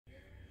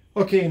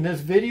Okay, in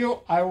this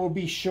video, I will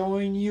be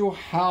showing you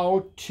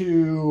how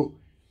to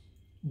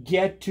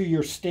get to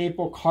your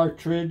staple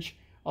cartridge.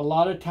 A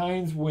lot of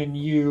times when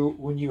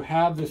you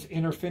have this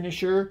inner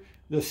finisher,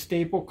 the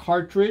staple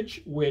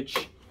cartridge,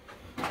 which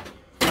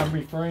I'm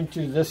referring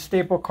to this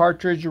staple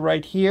cartridge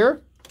right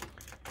here,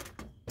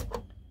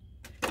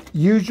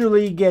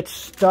 usually gets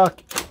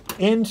stuck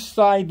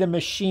inside the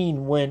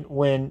machine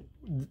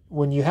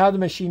when you have the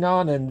machine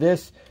on and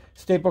this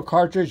staple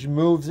cartridge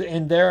moves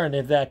in there, and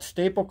if that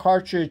staple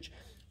cartridge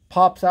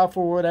pops out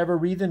for whatever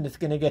reason, it's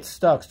going to get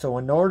stuck. So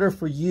in order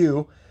for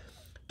you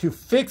to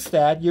fix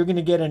that, you're going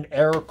to get an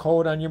error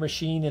code on your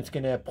machine. It's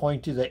going to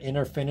point to the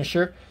inner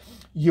finisher.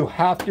 You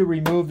have to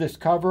remove this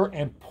cover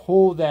and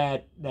pull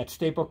that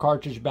staple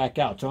cartridge back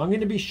out. So I'm going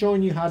to be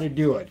showing you how to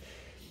do it.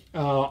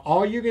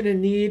 All you're going to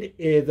need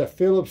is a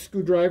Phillips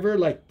screwdriver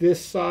like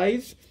this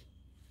size.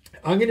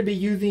 I'm going to be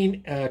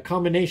using a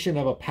combination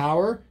of a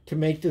power to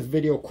make this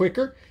video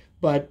quicker,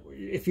 but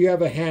if you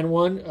have a hand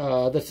one,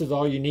 this is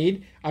all you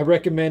need. I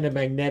recommend a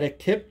magnetic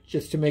tip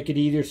just to make it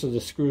easier so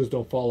the screws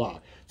don't fall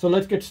out. So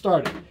let's get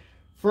started.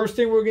 First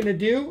thing we're going to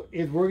do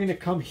is we're going to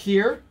come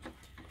here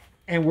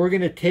and we're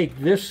going to take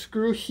this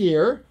screw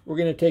here. We're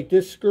going to take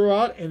this screw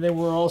out, and then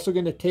we're also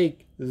going to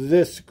take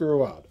this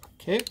screw out.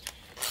 Okay,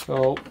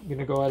 so I'm going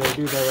to go ahead and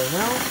do that right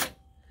now.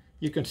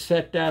 You can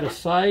set that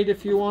aside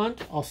if you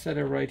want. I'll set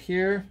it right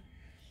here.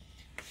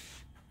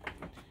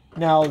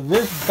 Now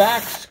this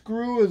back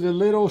screw is a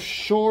little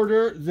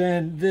shorter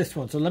than this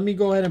one. So let me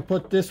go ahead and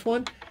put this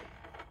one.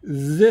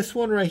 This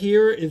one right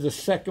here is the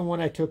second one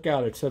I took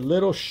out. It's a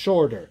little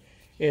shorter.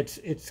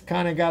 It's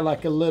kind of got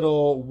like a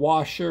little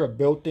washer, a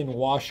built-in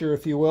washer,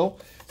 if you will.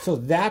 So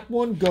that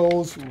one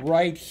goes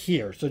right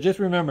here. So just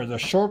remember, the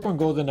short one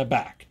goes in the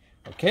back.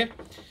 Okay?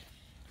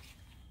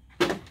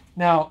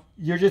 Now,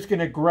 you're just going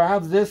to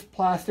grab this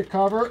plastic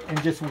cover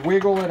and just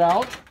wiggle it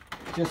out.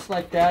 Just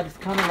like that. It's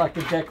kind of like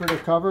a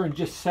decorative cover, and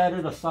just set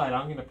it aside.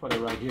 I'm going to put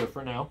it right here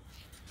for now.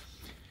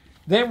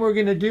 Then what we're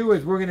going to do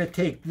is we're going to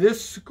take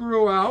this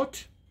screw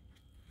out,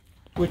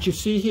 which you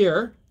see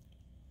here.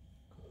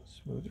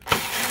 Smooth it.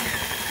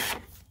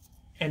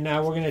 And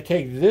now we're going to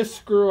take this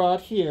screw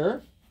out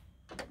here.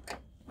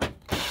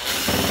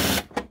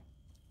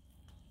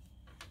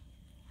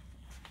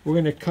 We're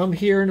going to come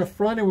here in the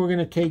front, and we're going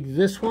to take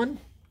this one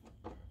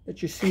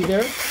that you see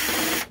there.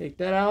 Take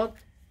that out.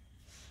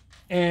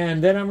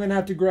 And then I'm going to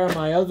have to grab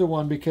my other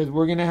one because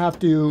we're going to have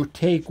to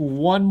take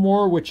one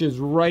more, which is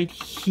right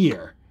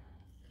here.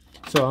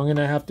 So I'm going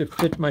to have to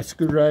fit my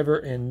screwdriver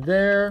in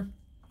there.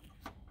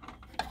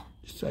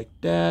 Just like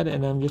that.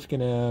 And I'm just going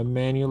to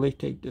manually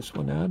take this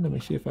one out. Let me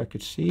see if I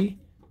could see.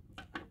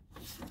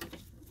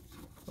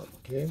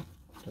 Okay.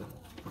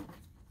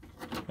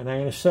 And I'm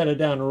going to set it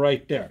down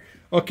right there.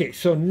 Okay,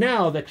 so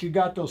now that you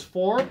got those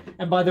four,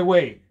 and by the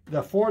way,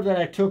 the four that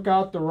I took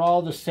out, they're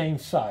all the same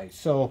size.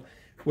 So,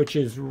 which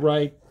is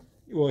right,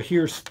 well,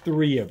 here's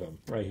three of them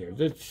right here.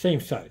 They're the same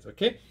size,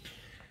 okay?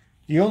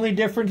 The only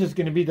difference is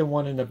going to be the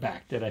one in the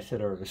back that I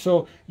said earlier.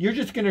 So you're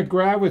just going to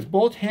grab with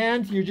both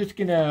hands, you're just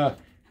going to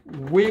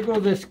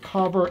wiggle this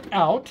cover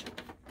out,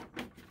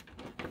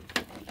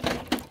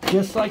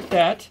 just like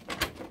that.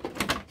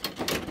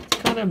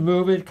 Kind of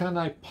move it, kind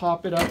of like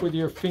pop it up with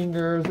your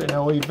fingers, and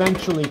it'll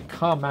eventually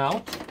come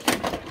out,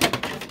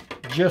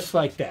 just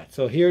like that.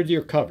 So here's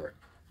your cover,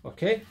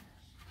 okay?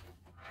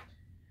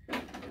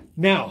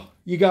 Now,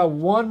 you got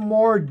one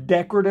more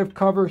decorative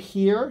cover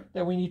here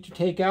that we need to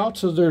take out.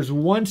 So there's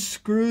one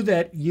screw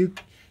that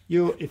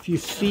if you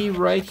see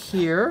right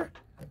here,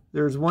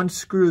 there's one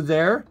screw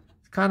there.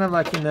 It's kind of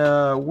like in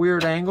a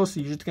weird angle,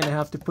 so you're just going to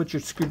have to put your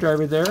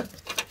screwdriver there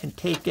and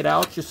take it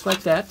out just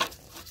like that.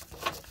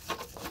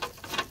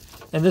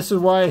 And this is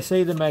why I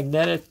say the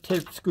magnetic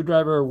tip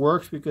screwdriver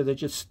works, because it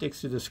just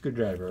sticks to the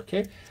screwdriver,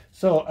 okay?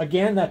 So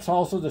again, that's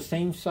also the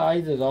same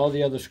size as all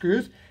the other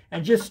screws.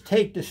 And just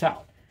take this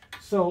out.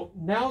 So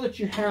now that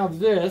you have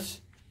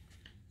this,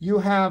 you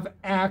have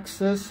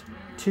access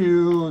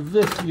to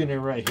this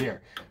unit right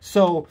here.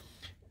 So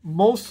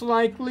most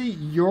likely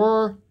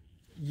your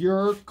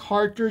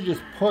cartridge is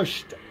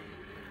pushed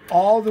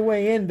all the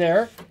way in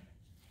there,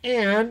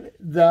 and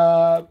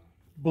the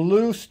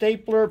blue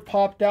stapler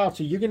popped out.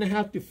 So you're going to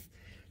have to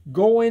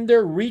go in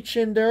there, reach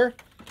in there,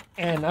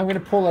 and I'm going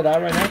to pull it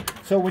out right now.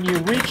 So when you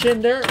reach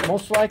in there,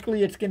 most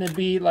likely it's going to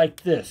be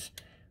like this.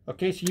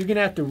 Okay, so you're going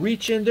to have to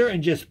reach in there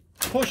and just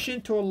push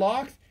into a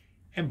lock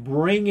and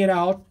bring it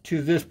out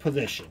to this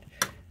position.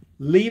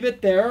 Leave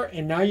it there,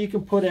 and now you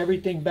can put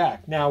everything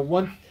back. Now,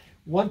 one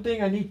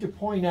thing I need to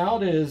point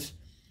out is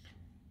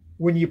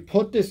when you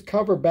put this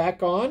cover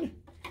back on,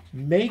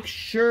 make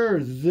sure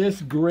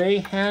this gray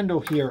handle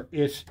here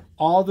is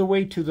all the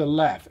way to the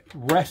left,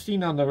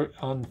 resting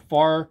on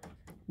far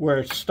where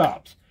it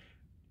stops.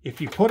 If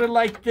you put it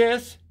like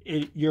this,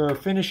 your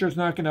finisher is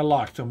not going to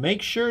lock. So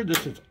make sure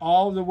this is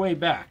all the way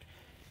back.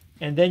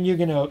 And then you're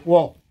going to,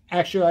 well,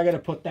 actually I got to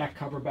put that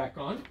cover back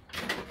on.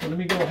 So let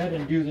me go ahead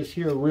and do this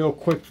here real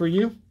quick for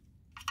you.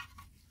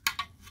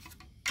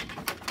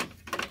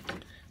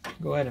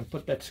 Go ahead and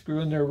put that screw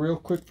in there real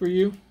quick for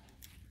you.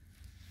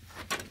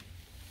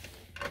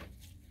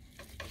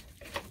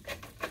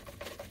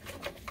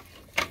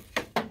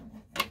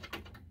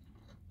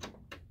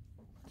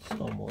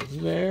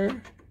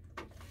 there.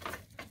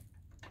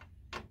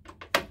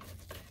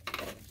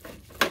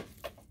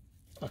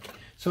 Okay,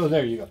 so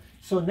there you go.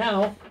 So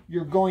now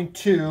you're going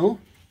to,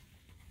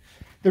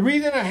 the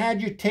reason I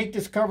had you take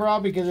this cover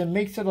out because it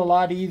makes it a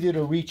lot easier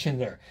to reach in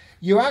there.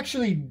 You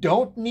actually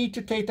don't need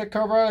to take the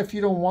cover out if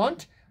you don't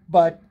want,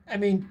 but I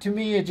mean, to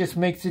me, it just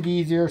makes it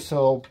easier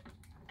so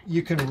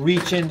you can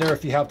reach in there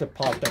if you have to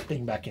pop that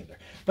thing back in there.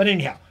 But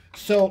anyhow,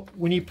 so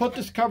when you put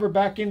this cover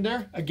back in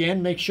there,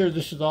 again, make sure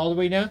this is all the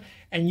way down,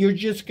 and you're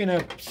just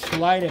gonna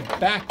slide it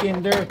back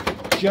in there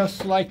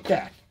just like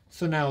that.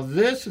 So now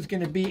this is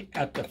gonna be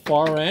at the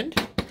far end,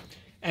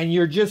 and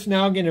you're just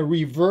now gonna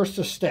reverse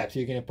the steps.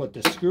 You're gonna put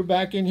this screw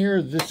back in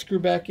here, this screw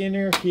back in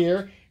here,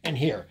 here, and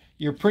here.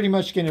 You're pretty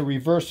much gonna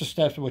reverse the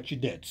steps of what you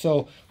did.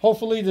 So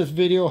hopefully this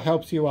video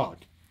helps you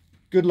out.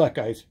 Good luck,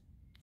 guys.